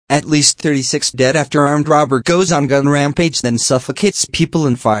At least 36 dead after armed robber goes on gun rampage then suffocates people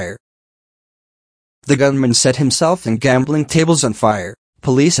in fire. The gunman set himself and gambling tables on fire,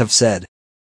 police have said.